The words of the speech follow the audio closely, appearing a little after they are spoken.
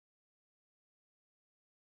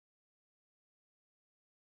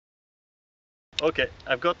Okay,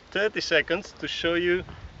 I've got 30 seconds to show you,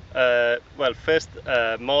 well, first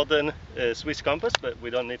modern Swiss compass, but we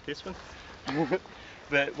don't need this one.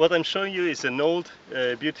 But what I'm showing you is an old,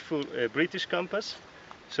 beautiful British compass.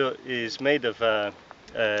 So it's made of a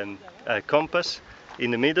compass in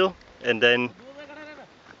the middle and then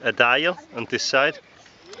a dial on this side.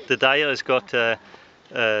 The dial has got a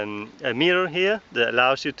mirror here that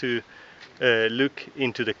allows you to look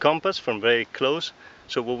into the compass from very close.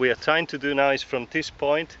 So what we are trying to do now is from this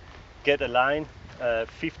point get a line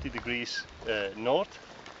 50 degrees north.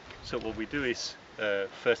 So what we do is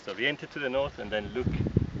first orient it to the north and then look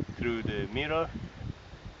through the mirror.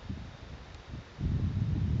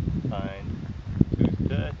 Find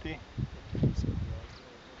 230.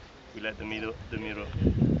 We let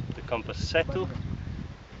the compass settle,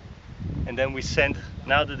 and then we send.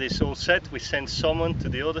 Now that it's all set, we send someone to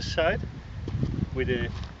the other side with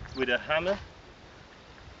a hammer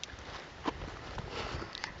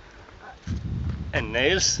and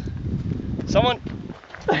nails. Someone.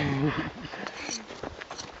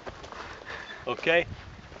 Okay,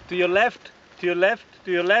 to your left, to your left,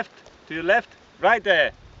 to your left, to your left, right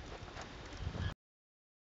there.